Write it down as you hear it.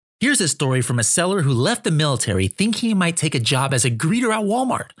Here's a story from a seller who left the military thinking he might take a job as a greeter at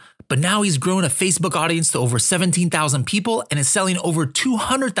Walmart. But now he's grown a Facebook audience to over 17,000 people and is selling over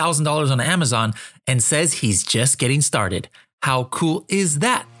 $200,000 on Amazon and says he's just getting started. How cool is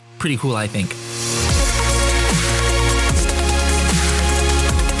that? Pretty cool, I think.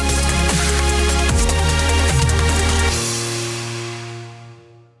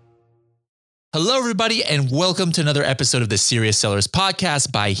 Hello, everybody, and welcome to another episode of the Serious Sellers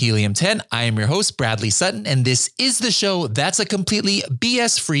Podcast by Helium 10. I am your host, Bradley Sutton, and this is the show that's a completely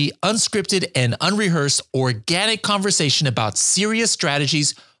BS-free, unscripted, and unrehearsed organic conversation about serious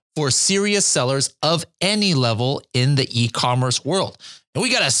strategies for serious sellers of any level in the e-commerce world. And we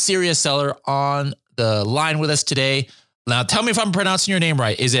got a serious seller on the line with us today. Now, tell me if I'm pronouncing your name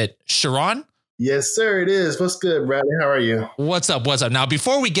right. Is it Sharon? Yes, sir, it is. What's good, Bradley? How are you? What's up? Now,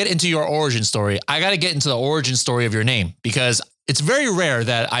 before we get into your origin story, I got to get into the origin story of your name because it's very rare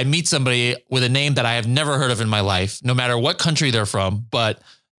that I meet somebody with a name that I have never heard of in my life, no matter what country they're from. But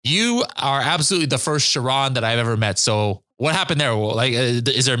you are absolutely the first Sharon that I've ever met. So what happened there? Like,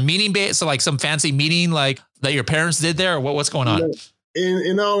 is there a meaning base? So like some fancy meeting like that your parents did there? Or what's going on?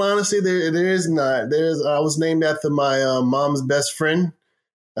 In all honesty, there is not. I was named after my mom's best friend.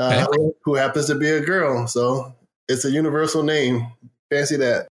 Who happens to be a girl. So it's a universal name. Fancy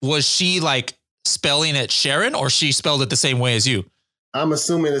that. Was she like spelling it Sharon or she spelled it the same way as you? I'm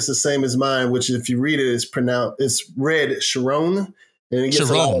assuming it's the same as mine, which if you read it, it's read Sharon. And it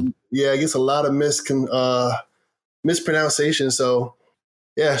gets it gets a lot of mispronunciation. So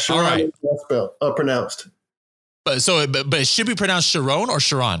yeah, Sharon is pronounced. But it should be pronounced Sharon or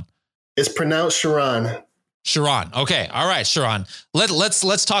Sharon? It's pronounced Sharon. Sharon. Okay. All right, Sharon.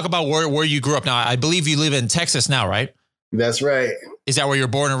 Let's talk about where you grew up now. I believe you live in Texas now, right? That's right. Is that where you're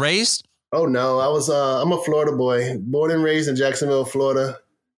born and raised? Oh, no. I'm a Florida boy, born and raised in Jacksonville, Florida,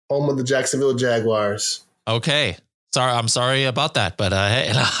 home of the Jacksonville Jaguars. Okay. I'm sorry about that, but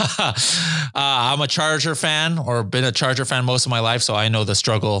hey, I'm a Charger fan or been a Charger fan most of my life, so I know the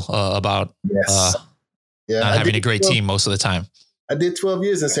struggle about not having a great team most of the time. I did 12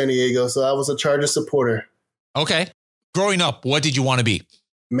 years in San Diego, so I was a Charger supporter. Okay. Growing up, what did you want to be?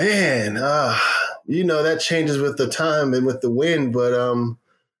 Man, that changes with the time and with the wind. But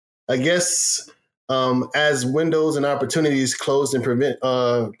I guess as windows and opportunities closed and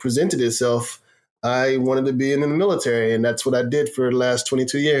presented itself, I wanted to be in the military. And that's what I did for the last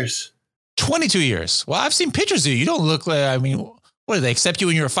 22 years. 22 years. Well, I've seen pictures of you. You don't look like, what did they accept you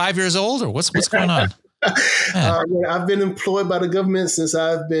when you were 5 years old or what's going on? I've been employed by the government since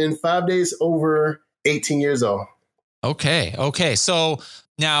I've been 5 days over 18 years old. Okay. So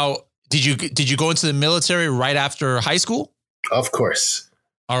now, did you go into the military right after high school? Of course.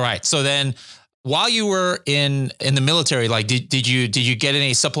 All right. So then, while you were in the military, like did you get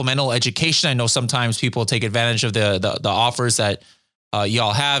any supplemental education? I know sometimes people take advantage of the offers that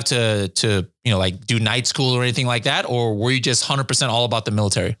y'all have to like do night school or anything like that, or were you just 100% all about the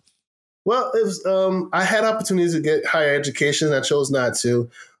military? Well, it was. I had opportunities to get higher education. I chose not to.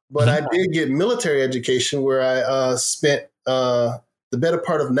 But I did get military education where I spent the better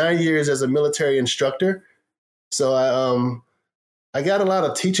part of 9 years as a military instructor. So I got a lot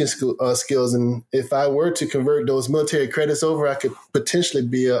of teaching skills. And if I were to convert those military credits over, I could potentially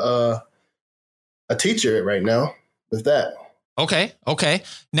be a teacher right now with that. Okay.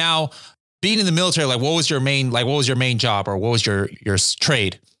 Now, being in the military, like what was your main job or what was your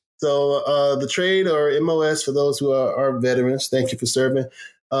trade? So the trade or MOS, for those who are veterans, thank you for serving.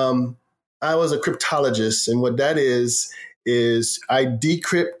 I was a cryptologist, and what that is I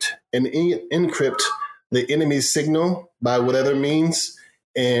decrypt and encrypt the enemy's signal by whatever means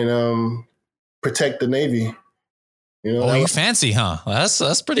and protect the Navy. You fancy, huh?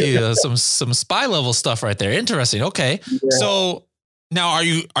 That's pretty some spy level stuff right there. Interesting. Okay, So now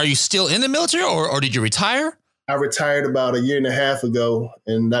are you still in the military or did you retire? I retired about a year and a half ago,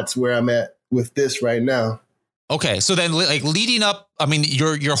 and that's where I'm at with this right now. Okay, so then like leading up,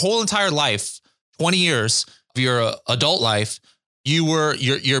 your whole entire life, 20 years of your adult life,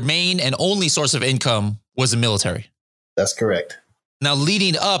 your main and only source of income was the military. That's correct. Now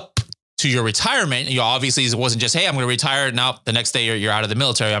leading up to your retirement, obviously it wasn't just, hey, I'm going to retire. Now the next day you're out of the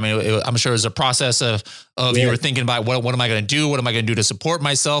military. I'm sure it was a process of you were thinking about what am I going to do? What am I going to do to support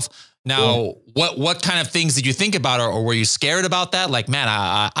myself? Now, what kind of things did you think about, or were you scared about that? Like, man,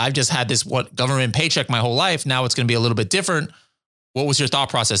 I've just had this government paycheck my whole life. Now it's going to be a little bit different. What was your thought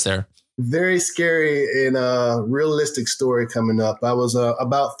process there? Very scary and realistic story coming up. I was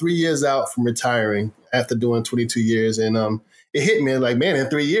about 3 years out from retiring after doing 22 years. And it hit me like, man, in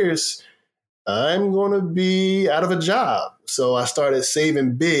 3 years, I'm going to be out of a job. So I started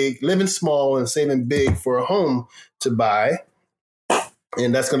saving big, living small and saving big for a home to buy.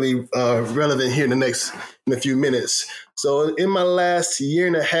 And that's going to be relevant here in a few minutes. So in my last year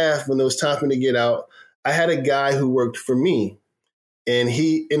and a half, when it was time for me to get out, I had a guy who worked for me, and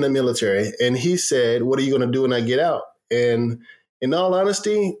he in the military, and he said, "What are you going to do when I get out?" And in all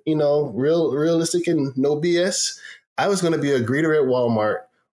honesty, realistic and no BS, I was going to be a greeter at Walmart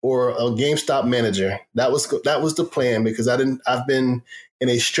or a GameStop manager. That was the plan, because I've been in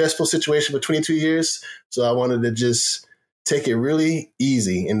a stressful situation for 22 years, so I wanted to just take it really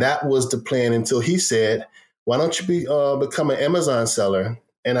easy. And that was the plan until he said, "Why don't you become an Amazon seller?"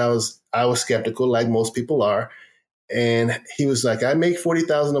 And I was skeptical, like most people are. And he was like, "I make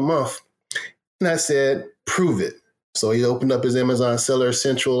 $40,000 a month." And I said, "Prove it." So he opened up his Amazon Seller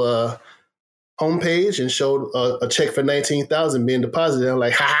Central homepage and showed a check for $19,000 being deposited. I'm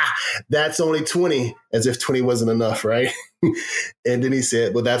like, that's only 20, as if 20 wasn't enough, right? And then he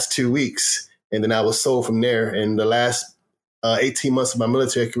said, "Well, that's 2 weeks." And then I was sold from there. And the last 18 months of my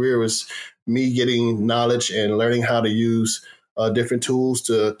military career was me getting knowledge and learning how to use different tools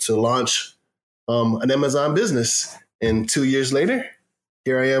to launch an Amazon business. And 2 years later,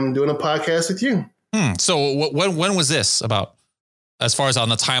 here I am doing a podcast with you. So when was this about, as far as on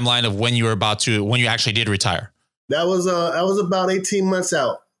the timeline of when you actually did retire? That was I was about 18 months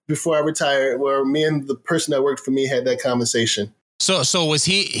out before I retired, where me and the person that worked for me had that conversation. So was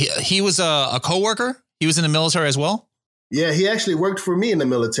he was a coworker? He was in the military as well? Yeah, he actually worked for me in the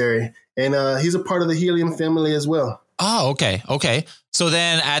military, and he's a part of the Helium family as well. Oh, okay. So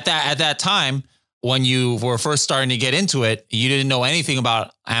then at that time, when you were first starting to get into it, you didn't know anything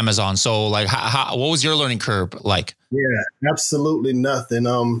about Amazon. So like, what was your learning curve like? Yeah, absolutely nothing.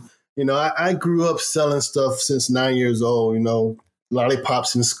 I grew up selling stuff since 9 years old,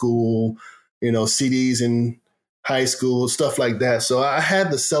 lollipops in school, CDs in high school, stuff like that. So I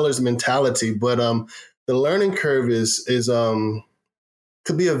had the seller's mentality, but the learning curve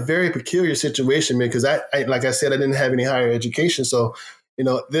could be a very peculiar situation, because I like I said, I didn't have any higher education. So,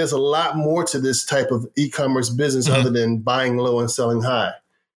 there's a lot more to this type of e-commerce business other than buying low and selling high.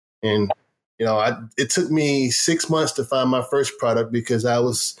 And, it took me 6 months to find my first product, because I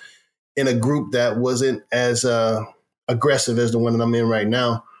was in a group that wasn't as aggressive as the one that I'm in right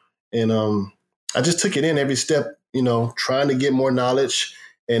now. And I just took it in every step, trying to get more knowledge.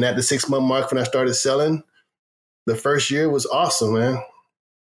 And at the 6 month mark, when I started selling, the first year was awesome, man.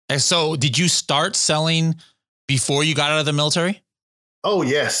 And so did you start selling before you got out of the military? Oh,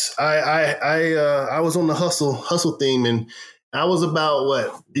 yes. I was on the hustle theme, and I was about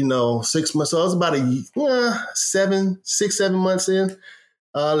 6 months. So I was about 6, 7 months in,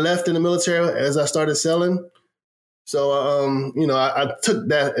 left in the military as I started selling. So, I took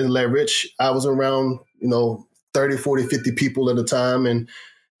that as leverage. I was around, 30, 40, 50 people at a time. And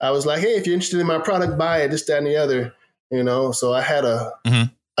I was like, "Hey, if you're interested in my product, buy it, this, that, and the other." So I had a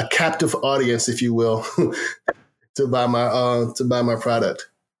captive audience, if you will, to buy my product.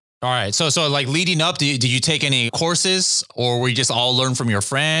 All right. So like leading up, did you take any courses, or were you just all learn from your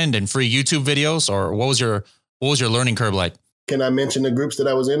friend and free YouTube videos, or what was your learning curve like? Can I mention the groups that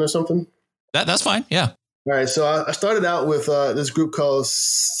I was in or something? That's fine. Yeah. All right. So I started out with this group called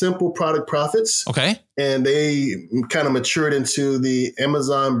Simple Product Profits. Okay. And they kind of matured into the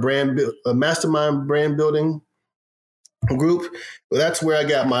Amazon Mastermind brand building group. Well, that's where I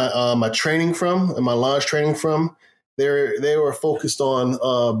got my training from, and my launch training from. They were focused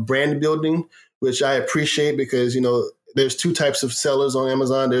on brand building, which I appreciate, because there's two types of sellers on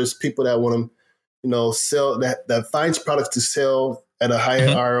Amazon. There's people that want to sell that finds products to sell at a higher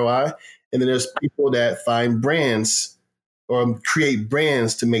ROI, and then there's people that find brands or create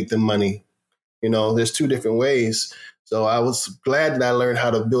brands to make them money. There's two different ways. So I was glad that I learned how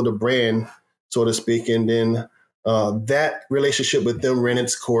to build a brand, so to speak, and then that relationship with them ran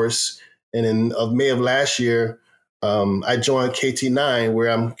its course. And in May of last year, I joined KT9, where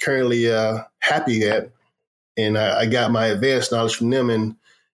I'm currently happy at, and I got my advanced knowledge from them. And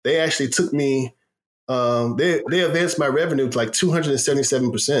they actually took me, they advanced my revenue to like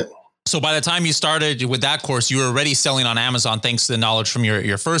 277%. So by the time you started with that course, you were already selling on Amazon, thanks to the knowledge from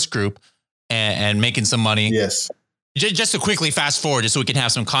your first group, and making some money. Yes. Just to quickly fast forward, just so we can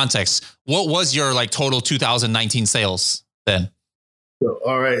have some context, what was your total 2019 sales then? So,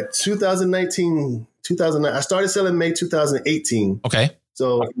 all right, 2019. I started selling May 2018. Okay.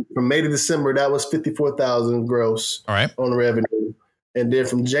 So from May to December, that was 54,000 gross. All right. On revenue. And then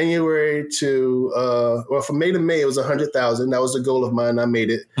from January to, from May to May, it was 100,000. That was the goal of mine. I made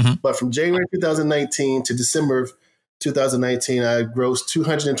it. But from January 2019 to December 2019, I grossed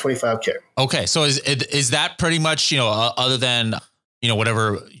 $225K. Okay. So is that pretty much, other than,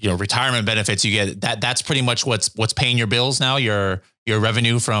 whatever, retirement benefits you get, that's pretty much what's paying your bills now, your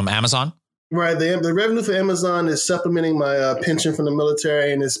revenue from Amazon? Right. The revenue for Amazon is supplementing my pension from the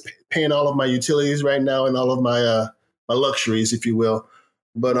military, and it's paying all of my utilities right now and all of my my luxuries, if you will.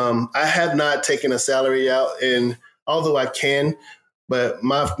 But I have not taken a salary out, and although I can, but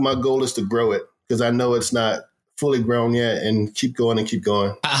my goal is to grow it because I know it's not fully grown yet, and keep going and keep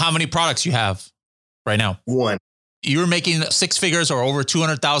going. How many products you have right now? One. You were making six figures or over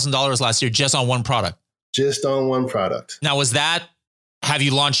 $200,000 last year just on one product. Just on one product. Now, have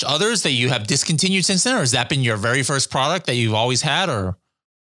you launched others that you have discontinued since then, or has that been your very first product that you've always had, or?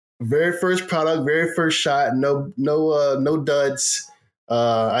 Very first product, very first shot, no duds.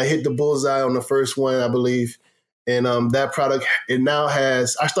 I hit the bullseye on the first one, I believe. And that product, it now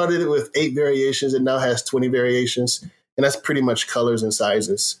has, I started it with 8 variations. It now has 20 variations. And that's pretty much colors and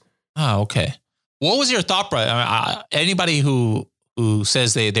sizes. Oh, okay. What was your thought? Anybody who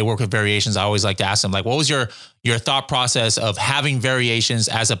says they work with variations, I always like to ask them, like, what was your thought process of having variations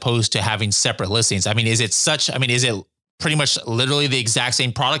as opposed to having separate listings? I mean, is it pretty much literally the exact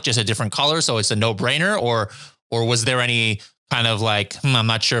same product, just a different color, so it's a no-brainer, or was there any kind of like, I'm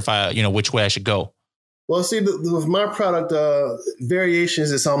not sure if which way I should go? Well, see, with my product,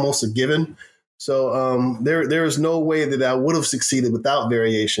 variations is almost a given. So there is no way that I would have succeeded without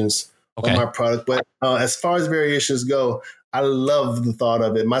variations on my product. But as far as variations go, I love the thought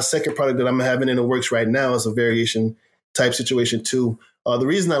of it. My second product that I'm having in the works right now is a variation type situation too. The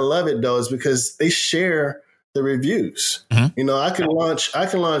reason I love it though is because they share the reviews. Mm-hmm. I can launch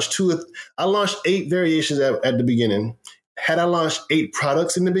I launched 8 variations at the beginning. Had I launched 8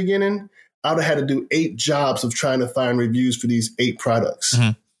 products in the beginning, I would have had to do 8 jobs of trying to find reviews for these 8 products.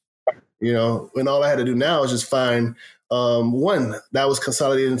 Mm-hmm. And all I had to do now is just find one that was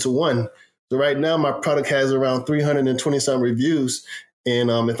consolidated into one. So right now my product has around 320 some reviews. And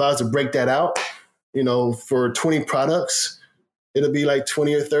if I was to break that out, for 20 products, it'll be like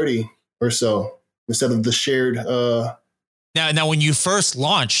 20 or 30 or so instead of the shared. Now, when you first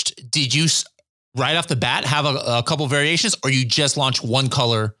launched, did you right off the bat have a couple variations, or you just launched one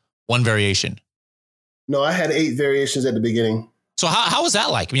color, one variation? No, I had 8 variations at the beginning. So how was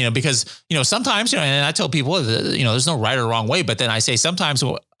that like? Because, sometimes, and I tell people, there's no right or wrong way, but then I say sometimes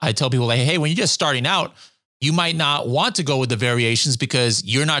I tell people, like, hey, when you're just starting out, you might not want to go with the variations because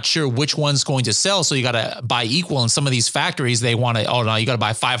you're not sure which one's going to sell. So you got to buy equal. And some of these factories, they want to, you got to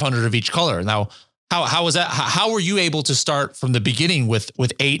buy 500 of each color. Now, how was that? How were you able to start from the beginning with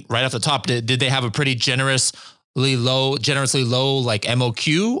 8 right off the top? Did they have a pretty generously low like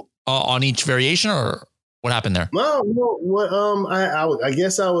MOQ on each variation, or what happened there? Well, I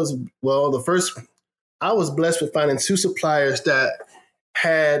guess I was blessed with finding 2 suppliers that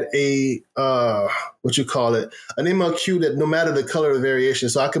had an MOQ that no matter the color of the variation.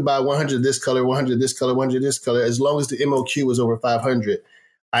 So I could buy 100 of this color, 100 of this color, 100 of this color. As long as the MOQ was over 500,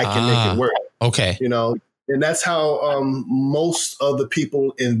 I can make it work. Okay. And that's how most of the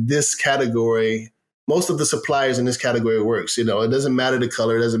people in this category, most of the suppliers in this category works. It doesn't matter the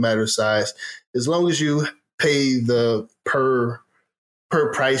color, it doesn't matter the size. As long as you pay the per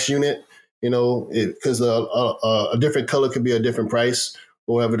price unit, because a different color could be a different price,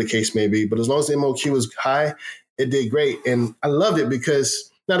 or whatever the case may be. But as long as the MOQ was high, it did great. And I loved it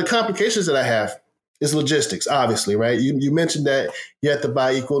because now the complications that I have is logistics, obviously, right? You mentioned that you have to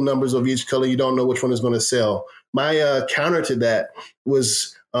buy equal numbers of each color. You don't know which one is going to sell. My counter to that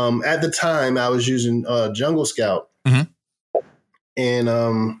was at the time I was using Jungle Scout. Mm-hmm.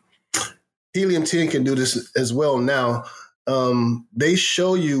 And Helium 10 can do this as well now. They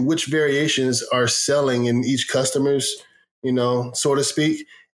show you which variations are selling in each customer's, so to speak.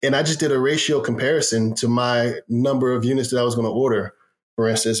 And I just did a ratio comparison to my number of units that I was going to order. For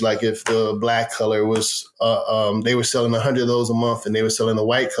instance, like if the black color was, they were selling 100 of those a month and they were selling the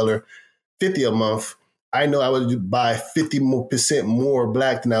white color 50 a month, I know I would buy 50% more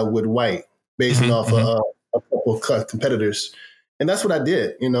black than I would white based off a couple of competitors. And that's what I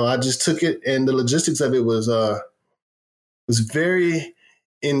did. I just took it, and the logistics of it was very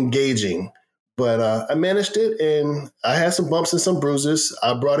engaging. But I managed it, and I had some bumps and some bruises.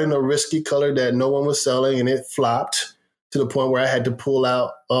 I brought in a risky color that no one was selling, and it flopped to the point where I had to pull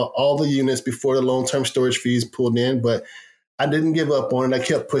out all the units before the long-term storage fees pulled in. But I didn't give up on it. I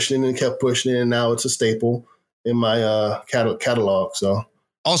kept pushing it, and now it's a staple in my catalog. So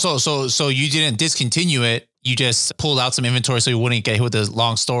also, so you didn't discontinue it. You just pulled out some inventory so you wouldn't get hit with the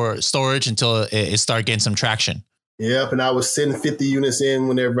long storage until it started getting some traction. Yep, and I was sending 50 units in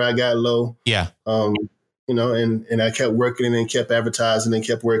whenever I got low. Yeah. and I kept working and kept advertising and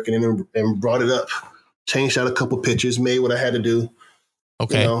kept working and brought it up, changed out a couple pictures, made what I had to do.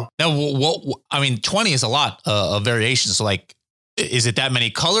 Okay. Now, I mean, 20 is a lot of variations. So like, is it that many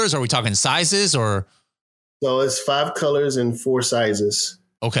colors? Are we talking sizes or? So it's 5 colors and 4 sizes.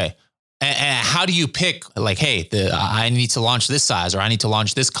 Okay. And how do you pick like, hey, I need to launch this size or I need to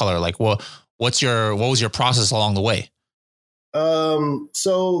launch this color? Like, what was your process along the way?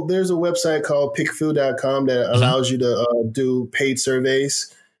 So there's a website called pickfood.com that allows you to do paid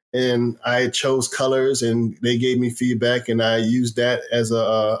surveys, and I chose colors and they gave me feedback, and I used that as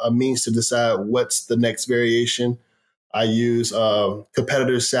a means to decide what's the next variation. I use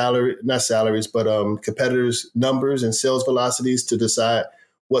competitors' competitors' numbers and sales velocities to decide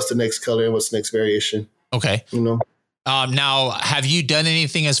what's the next color and what's the next variation. Okay. Now, have you done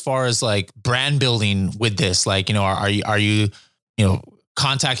anything as far as like brand building with this? Like, are you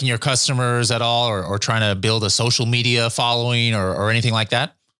contacting your customers at all or trying to build a social media following or anything like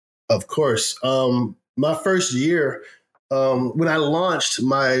that? Of course. My first year, when I launched,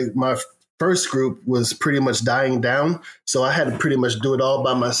 my first group was pretty much dying down. So I had to pretty much do it all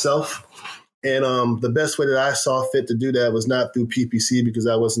by myself. And the best way that I saw fit to do that was not through PPC, because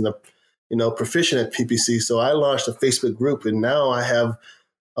I wasn't proficient at PPC. So I launched a Facebook group, and now I have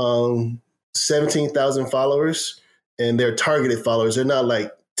 17,000 followers, and they're targeted followers. They're not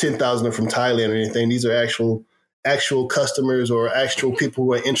like 10,000 are from Thailand or anything. These are actual customers or actual people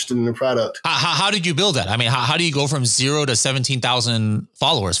who are interested in the product. How did you build that? I mean, how do you go from 0 to 17,000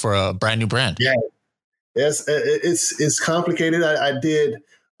 followers for a brand new brand? Yeah, yes, it's complicated. I did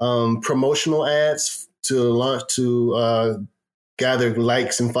promotional ads to gather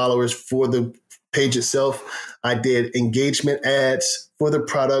likes and followers for the page itself. I did engagement ads for the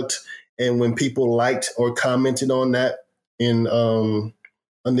product, and when people liked or commented on that on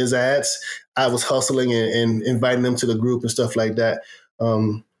these ads, I was hustling and inviting them to the group and stuff like that.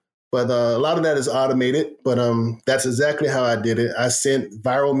 But a lot of that is automated, but that's exactly how I did it. I sent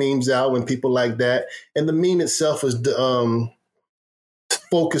viral memes out when people liked that, and the meme itself was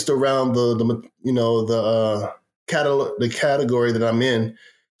focused around the category that I'm in.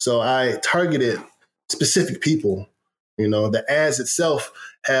 So I targeted specific people. The ads itself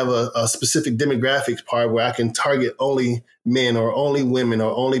have a specific demographics part where I can target only men or only women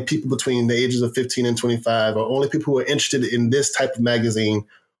or only people between the ages of 15 and 25 or only people who are interested in this type of magazine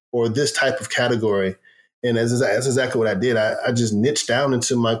or this type of category. And that's exactly what I did. I just niched down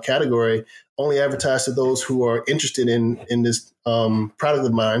into my category, only advertised to those who are interested in this product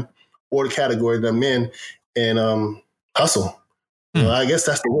of mine or the category that I'm in, and hustle. I guess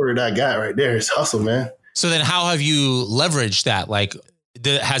that's the word I got right there is hustle, man. So then how have you leveraged that? Like,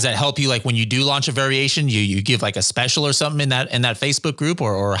 has that helped you? Like when you do launch a variation, you give like a special or something in that Facebook group,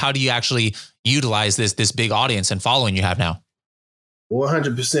 or how do you actually utilize this big audience and following you have now?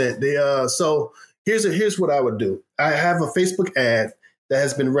 100%. So here's what I would do. I have a Facebook ad that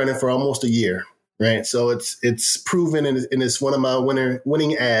has been running for almost a year, right? So it's proven and it's one of my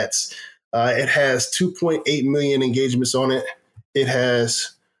winning ads. It has 2.8 million engagements on it. It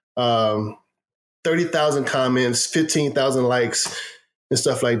has 30,000 comments, 15,000 likes, and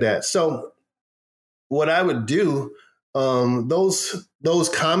stuff like that. So what I would do, those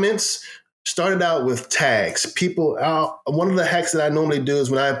comments started out with tags. One of the hacks that I normally do is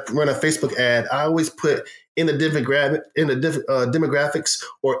when I run a Facebook ad, I always put in the demographics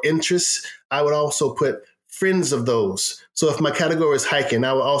or interests, I would also put friends of those. So if my category is hiking,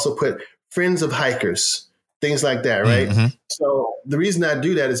 I would also put friends of hikers, things like that, right? Mm-hmm. So the reason I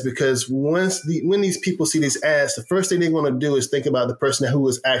do that is because when these people see these ads, the first thing they want to do is think about the person who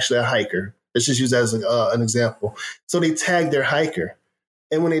is actually a hiker. Let's just use that as an example. So they tag their hiker.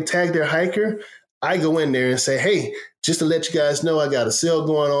 And when they tag their hiker, I go in there and say, hey, just to let you guys know, I got a sale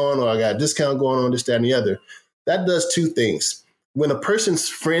going on or I got a discount going on, this, that, and the other. That does two things. When a person's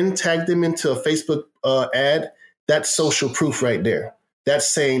friend tagged them into a Facebook ad, that's social proof right there. That's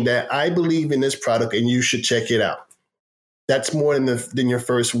saying that I believe in this product and you should check it out. That's more than your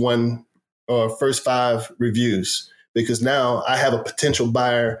first 1 or first 5 reviews, because now I have a potential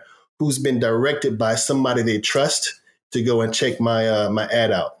buyer who's been directed by somebody they trust to go and check my my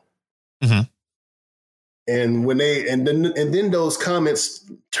ad out. Mm-hmm. And when then those comments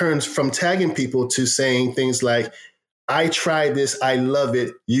turns from tagging people to saying things like, I tried this, I love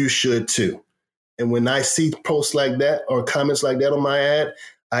it, you should too. And when I see posts like that or comments like that on my ad,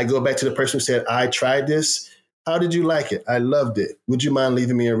 I go back to the person who said, I tried this. How did you like it? I loved it. Would you mind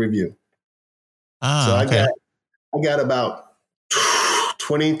leaving me a review? So I got about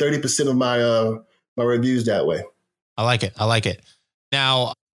 20-30% of my reviews that way. I like it.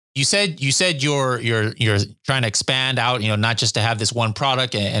 Now, you said you're trying to expand out, not just to have this one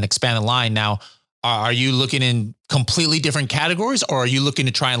product and expand the line. Now, are you looking in completely different categories, or are you looking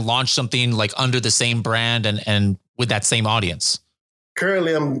to try and launch something like under the same brand and with that same audience?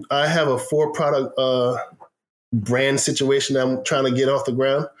 Currently, I have a 4 product brand situation that I'm trying to get off the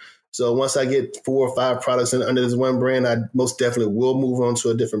ground. So once I get 4 or 5 products under this one brand, I most definitely will move on to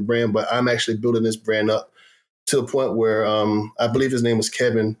a different brand. But I'm actually building this brand up to a point where I believe his name was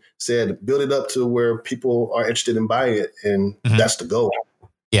Kevin, said, build it up to where people are interested in buying it. And that's the goal.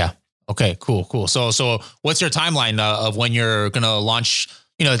 Yeah. Okay, cool. So what's your timeline of when you're going to launch,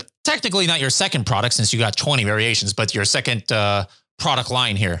 technically not your second product since you got 20 variations, but your second product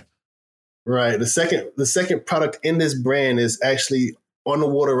line here? Right. The second product in this brand is actually on the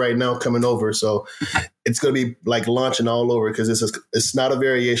water right now, coming over. So it's going to be like launching all over because it's not a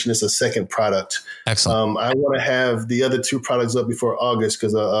variation. It's a second product. Excellent. I want to have the other 2 products up before August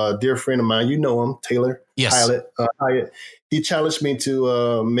because a dear friend of mine, you know him, Taylor. Yes. Hyatt. He challenged me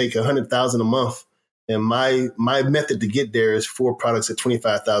to make $100,000 a month. And my method to get there is 4 products at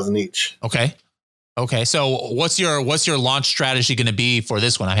 $25,000 each. Okay. So what's your launch strategy going to be for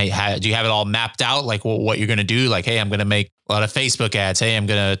this one? Do you have it all mapped out? Like what you're going to do? Like, hey, I'm going to make a lot of Facebook ads. Hey, I'm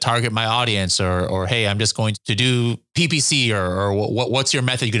going to target my audience, or hey, I'm just going to do PPC, or what's your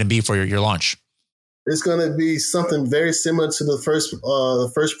method going to be for your launch? It's going to be something very similar to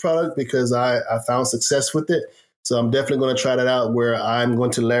the first product because I found success with it. So I'm definitely going to try that out where I'm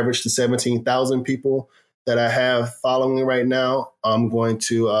going to leverage the 17,000 people that I have following right now. I'm going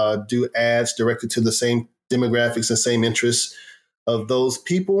to do ads directed to the same demographics and same interests of those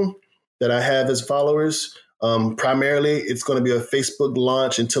people that I have as followers. Primarily, it's going to be a Facebook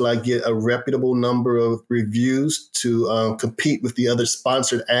launch until I get a reputable number of reviews to compete with the other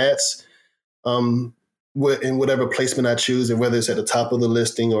sponsored ads in whatever placement I choose, and whether it's at the top of the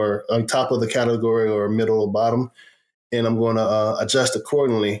listing or on top of the category or middle or bottom. And I'm going to adjust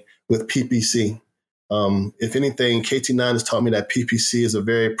accordingly with PPC. If anything, KT9 has taught me that PPC is a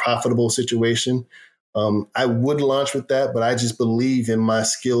very profitable situation. I would launch with that, but I just believe in my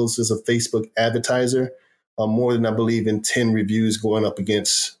skills as a Facebook advertiser more than I believe in 10 reviews going up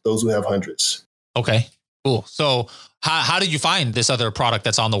against those who have hundreds. Okay, cool. So how did you find this other product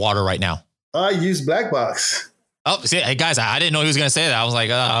that's on the water right now? I use Blackbox. Oh, see, hey guys, I didn't know he was going to say that. I was like,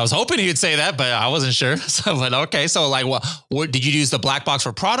 I was hoping he would say that, but I wasn't sure. So I'm like, okay. So like, what did you use the Blackbox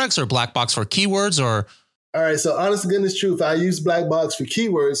for products or Blackbox for keywords or? All right. So honest to goodness truth, I use Blackbox for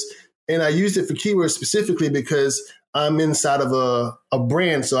keywords, and I used it for keywords specifically because I'm inside of a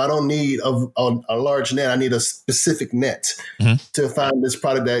brand. So I don't need a large net. I need a specific net to find this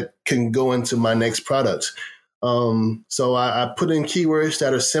product that can go into my next product. So I put in keywords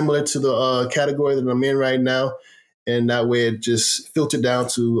that are similar to the category that I'm in right now. And that way it just filtered down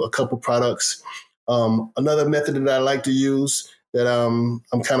to a couple products. Another method that I like to use that I'm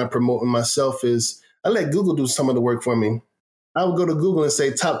kind of promoting myself is I let Google do some of the work for me. I would go to Google and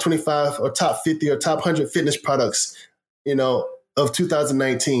say top 25 or top 50 or top 100 fitness products, of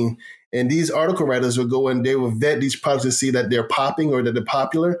 2019. And these article writers would go and they will vet these products to see that they're popping or that they're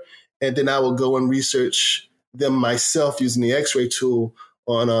popular. And then I will go and research them myself using the X-ray tool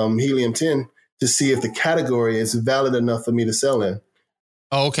on Helium 10 to see if the category is valid enough for me to sell in.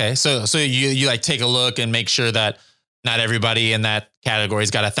 Oh, okay. So you like take a look and make sure that not everybody in that category's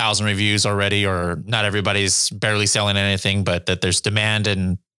got 1,000 reviews already, or not everybody's barely selling anything, but that there's demand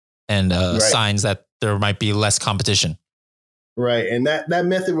and right. Signs that there might be less competition. Right. And that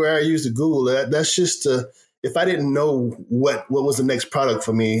method where I use the Google, that's just if I didn't know what was the next product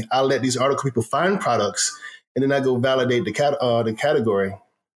for me, I'll let these article people find products and then I go validate the category.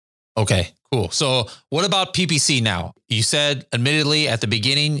 Okay, cool. So what about PPC now? You said, admittedly, at the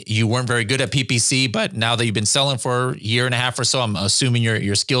beginning, you weren't very good at PPC, but now that you've been selling for a year and a half or so, I'm assuming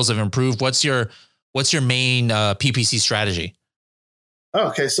your skills have improved. What's your main PPC strategy?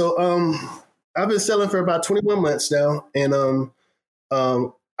 Okay, so I've been selling for about 21 months now, and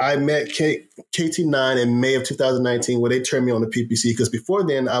I met KT9 in May of 2019 where they turned me on to PPC because before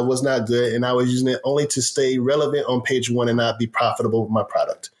then I was not good and I was using it only to stay relevant on page one and not be profitable with my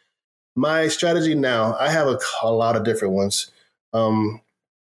product. My strategy now, I have a lot of different ones. I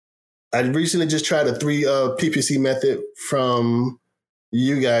recently just tried a 3 PPC method from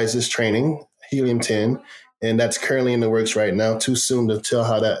you guys' training, Helium 10, and that's currently in the works right now. Too soon to tell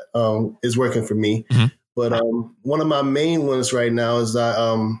how that is working for me. Mm-hmm. But one of my main ones right now is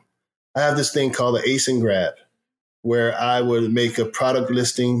I have this thing called the Ace and Grab, where I would make a product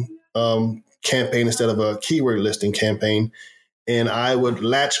listing campaign instead of a keyword listing campaign. And I would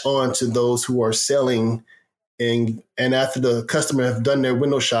latch on to those who are selling And after the customer have done their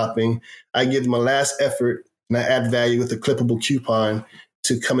window shopping, I give them a last effort and I add value with a clippable coupon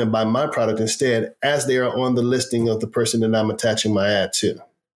to come and buy my product instead, as they are on the listing of the person that I'm attaching my ad to.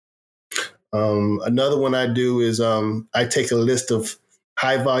 Another one I do is I take a list of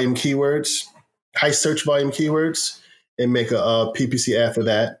high search volume keywords, and make a PPC ad for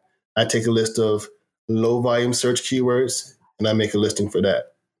that. I take a list of low volume search keywords, and I make a listing for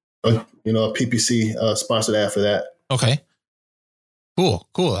that. A PPC sponsored ad for that. Okay.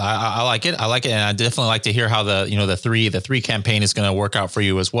 Cool. I like it. And I definitely like to hear how the three campaign is going to work out for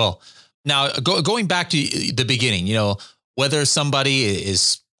you as well. Now, going back to the beginning, whether somebody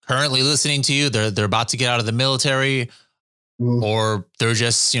is currently listening to you, they're about to get out of the military, or they're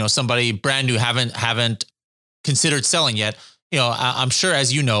just, somebody brand new, haven't considered selling yet. I'm sure,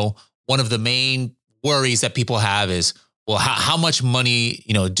 as you know, one of the main worries that people have is, well, how much money,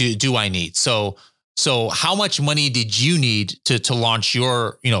 do I need? So how much money did you need to launch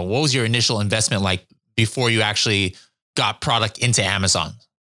your, what was your initial investment like before you actually got product into Amazon?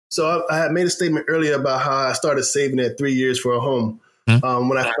 So I had made a statement earlier about how I started saving at 3 years for a home.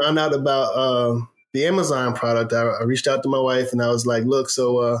 When I found out about the Amazon product, I reached out to my wife and I was like, look,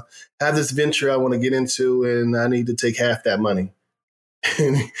 so I have this venture I want to get into and I need to take half that money.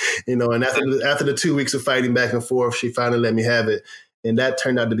 And after the 2 weeks of fighting back and forth, she finally let me have it. And that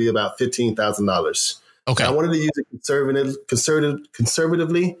turned out to be about $15,000. Okay. I wanted to use it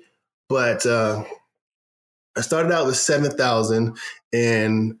conservatively, but I started out with $7,000,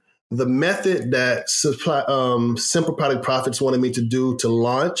 and the method that Simple Product Profits wanted me to do to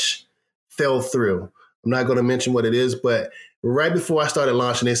launch fell through. I'm not going to mention what it is, but right before I started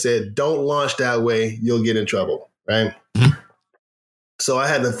launching, they said, don't launch that way. You'll get in trouble. Right. Mm-hmm. So I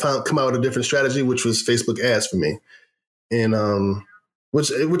had to come out with a different strategy, which was Facebook ads for me. And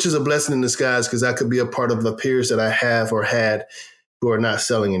which is a blessing in disguise, because I could be a part of the peers that I have or had who are not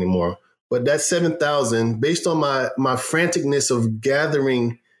selling anymore. But that 7,000, based on my franticness of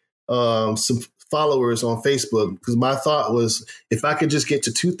gathering some followers on Facebook, because my thought was, if I could just get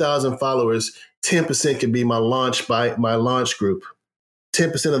to 2,000 followers, 10% could be my launch group.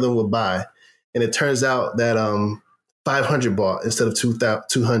 10% of them would buy. And it turns out that 500 bought instead of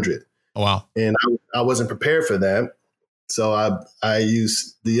 200. Oh, wow. And I wasn't prepared for that. So I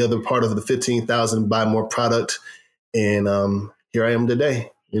used the other part of the 15,000 to buy more product. And here I am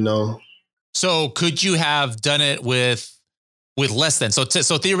today, So could you have done it with less than? So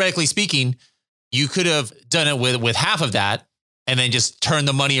theoretically speaking, you could have done it with half of that and then just turn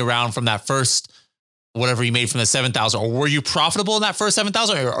the money around from that first, whatever you made from the 7,000. Or were you profitable in that first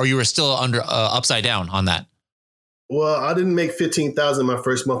 7,000, or you were still upside down on that? Well, I didn't make 15,000 my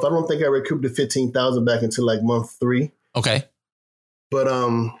first month. I don't think I recouped the 15,000 back until like month 3. Okay. But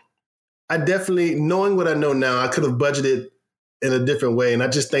I definitely, knowing what I know now, I could have budgeted in a different way. And I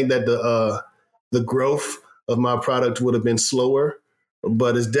just think that the growth of my product would have been slower,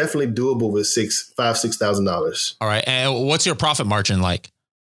 but it's definitely doable with $6,000. All right. And what's your profit margin like?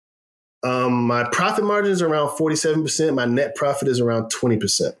 My profit margin is around 47%. My net profit is around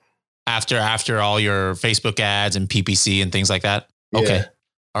 20%. After all your Facebook ads and PPC and things like that? Yeah. Okay.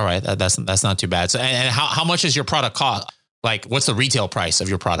 All right. That's not too bad. So, and how much does your product cost? Like, what's the retail price of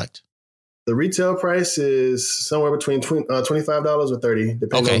your product? The retail price is somewhere between $25 or $30,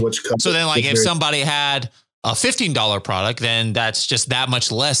 depending on which company. So then, like, if somebody had a $15 product, then that's just that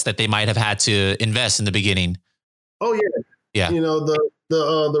much less that they might have had to invest in the beginning. Oh yeah. Yeah.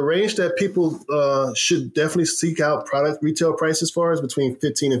 The range that people should definitely seek out product retail prices for is between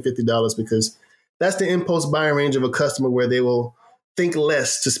 $15 and $50, because that's the impulse buying range of a customer where they will think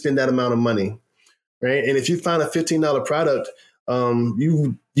less to spend that amount of money, right? And if you find a $15 product,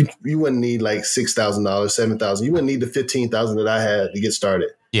 you wouldn't need like $6,000, $7,000. You wouldn't need the $15,000 that I had to get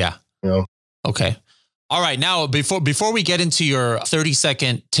started. Yeah. Okay. All right. Now, before we get into your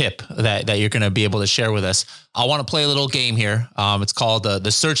 30-second tip that you're going to be able to share with us, I want to play a little game here. It's called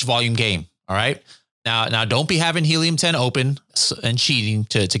the search volume game. All right. Now, don't be having Helium 10 open and cheating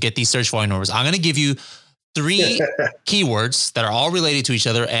to get these search volume numbers. I'm going to give you 3 keywords that are all related to each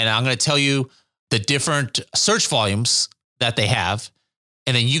other, and I'm going to tell you the different search volumes that they have.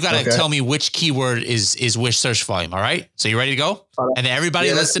 And then you got to tell me which keyword is which search volume. All right. So you ready to go? And then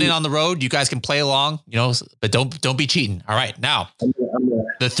everybody listening on the road, you guys can play along, but don't be cheating. All right. Now,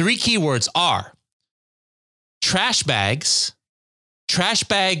 the 3 keywords are trash bags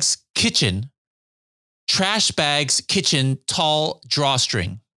kitchen, trash bags kitchen, tall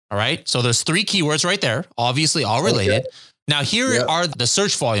drawstring. All right. So there's 3 keywords right there, obviously all related. Okay. Now here are the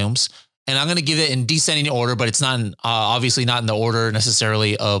search volumes. And I'm going to give it in descending order, but it's not obviously not in the order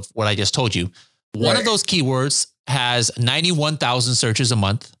necessarily of what I just told you. One of those keywords has 91,000 searches a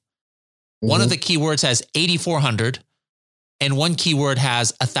month. One of the keywords has 8,400 and one keyword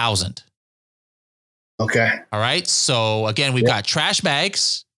has 1,000. Okay. All right. So again, we've got trash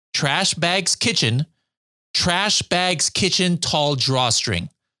bags kitchen, trash bags kitchen tall drawstring.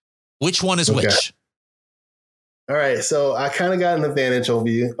 Which one is which? All right. So I kind of got an advantage over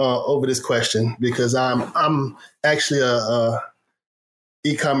you over this question because I'm actually a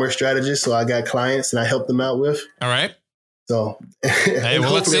e-commerce strategist. So I got clients and I help them out with. All right. So hey,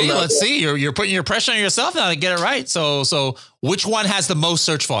 well, let's see. You're putting your pressure on yourself now to get it right. So which one has the most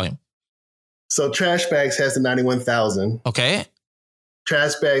search volume? So trash bags has the 91,000. Okay.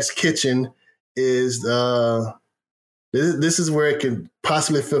 Trash bags kitchen is this is where it could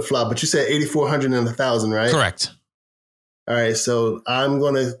possibly flip flop. But you said 8,400 and 1,000, right? Correct. All right. So I'm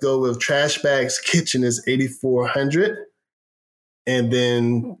going to go with trash bags kitchen is 8,400, and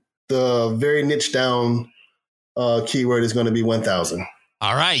then the very niche down keyword is going to be 1,000.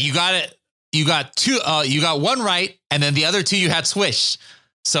 All right, you got it. You got two. You got one right, and then the other two you had swished.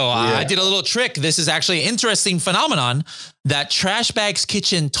 So I did a little trick. This is actually an interesting phenomenon that trash bags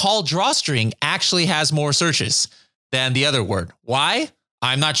kitchen tall drawstring actually has more searches than the other word. Why?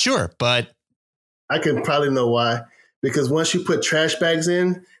 I'm not sure, but I can probably know why. Because once you put trash bags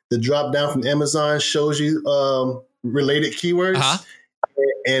in, the drop down from Amazon shows you related keywords.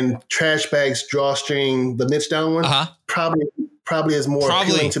 And trash bags drawstring, the niche down one, probably is more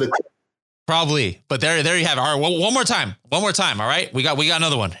appealing to the. Probably, but there you have it. All right, one more time. All right, we got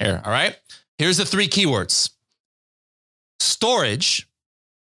another one here. All right, here's the three keywords: storage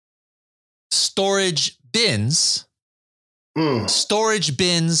bins, storage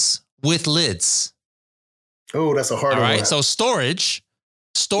bins with lids. Oh, that's a hard one. All right, so storage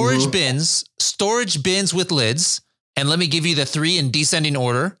bins with lids. And let me give you the three in descending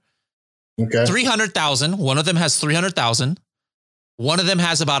order. Okay. 300,000. One of them has 300,000. One of them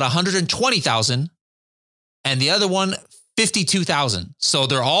has about 120,000. And the other one, 52,000. So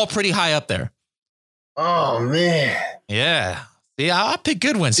they're all pretty high up there. Oh, man. Yeah. Yeah, I pick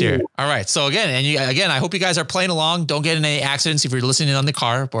good ones here. All right. So again, I hope you guys are playing along. Don't get in any accidents if you're listening on the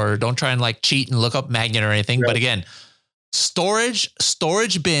car, or don't try and like cheat and look up Magnet or anything. Right. But again, storage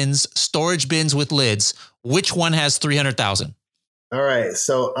bins with lids. Which one has 300,000? All right.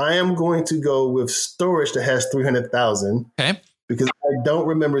 So I am going to go with storage that has 300,000. Okay. Because I don't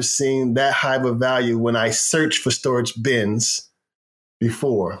remember seeing that high of a value when I searched for storage bins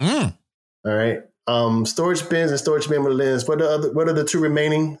before. All right. Storage bins and storage bin with lids. What are the two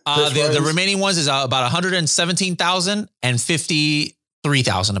remaining? The remaining ones is about 117,000 and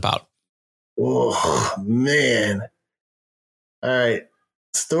 53,000 about. Oh, man. All right.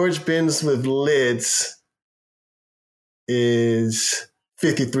 Storage bins with lids is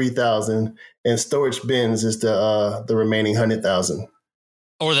 53,000, and storage bins is the remaining 100,000.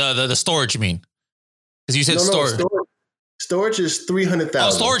 Or the storage, you mean? Because you said storage. Storage is 300,000.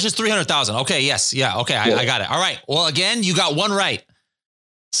 Oh, storage is 300,000. Okay, yes, yeah, okay, I got it. All right. Well, again, you got one right.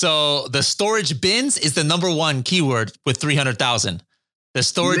 So the storage bins is the number one keyword with 300,000. The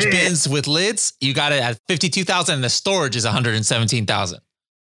storage bins with lids, you got it at 52,000, and the storage is 117,000.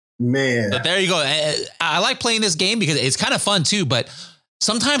 Man. So there you go. I like playing this game because it's kind of fun too, but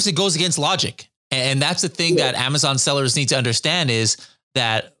sometimes it goes against logic. And that's the thing that Amazon sellers need to understand, is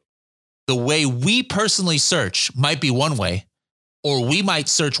that the way we personally search might be one way, or we might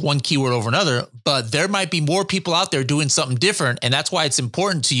search one keyword over another, but there might be more people out there doing something different. And that's why it's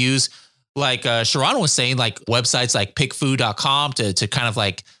important to use, like Sharon was saying, like websites like pickfood.com to kind of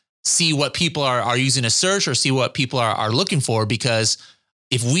like see what people are using to search, or see what people are looking for. Because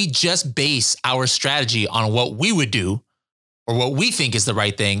if we just base our strategy on what we would do or what we think is the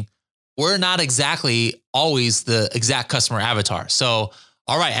right thing, we're not exactly always the exact customer avatar. So,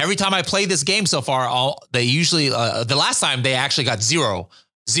 all right, every time I play this game so far, they usually, the last time they actually got zero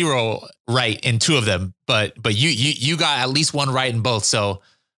right in two of them, but you got at least one right in both. So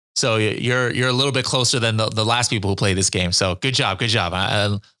you're a little bit closer than the last people who play this game. So good job.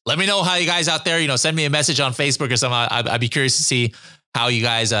 Let me know how you guys out there, send me a message on Facebook or something. I'd be curious to see how you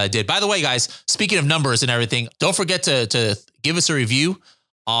guys did. By the way, guys, speaking of numbers and everything, don't forget to give us a review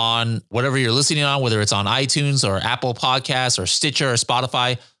on whatever you're listening on, whether it's on iTunes or Apple Podcasts or Stitcher or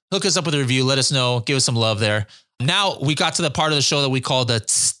Spotify. Hook us up with a review. Let us know. Give us some love there. Now we got to the part of the show that we call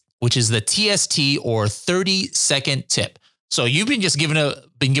which is the TST, or 30-second tip. So you've been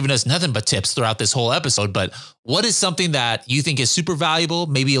giving us nothing but tips throughout this whole episode, but what is something that you think is super valuable,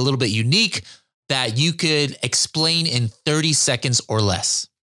 maybe a little bit unique, that you could explain in 30 seconds or less?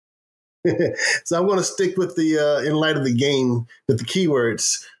 So I'm going to stick with the in light of the game with the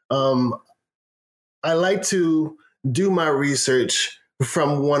keywords. I like to do my research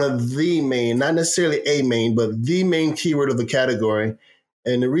from one of the main, not necessarily a main, but the main keyword of the category.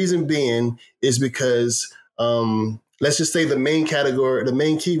 And the reason being is because let's just say the main category, the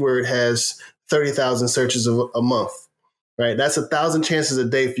main keyword has 30,000 searches a month, right? That's 1,000 chances a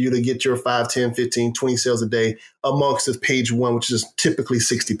day for you to get your 5, 10, 15, 20 sales a day amongst the page one, which is typically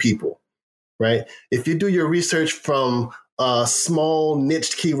 60 people, right? If you do your research from a small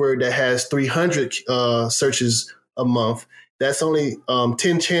niched keyword that has 300 searches a month, that's only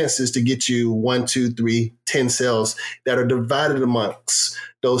 10 chances to get you 1, 2, 3, 10 sales that are divided amongst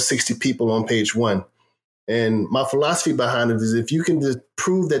those 60 people on page one. And my philosophy behind it is if you can just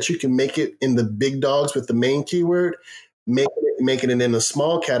prove that you can make it in the big dogs with the main keyword, making it in a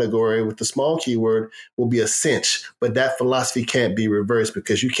small category with the small keyword will be a cinch. But that philosophy can't be reversed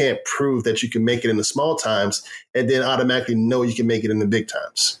because you can't prove that you can make it in the small times and then automatically know you can make it in the big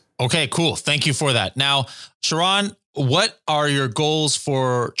times. Okay, cool. Thank you for that. Now, Sharran, what are your goals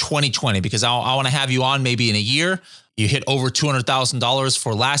for 2020? Because I want to have you on maybe in a year. You hit over $200,000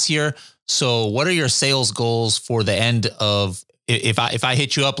 for last year. So what are your sales goals for the end of, if I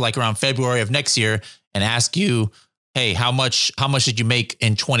hit you up like around February of next year and ask you, hey, how much did you make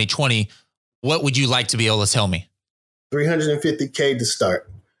in 2020? What would you like to be able to tell me? 350K to start.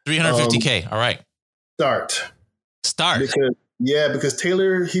 350K. All right. Start. Because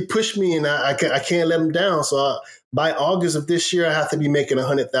Taylor, he pushed me and I can't let him down. So by August of this year, I have to be making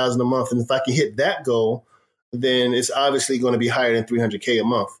 100,000 a month. And if I can hit that goal, then it's obviously going to be higher than 300K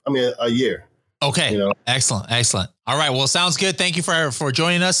a year. Okay. Excellent. All right. Well, sounds good. Thank you for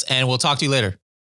joining us and we'll talk to you later.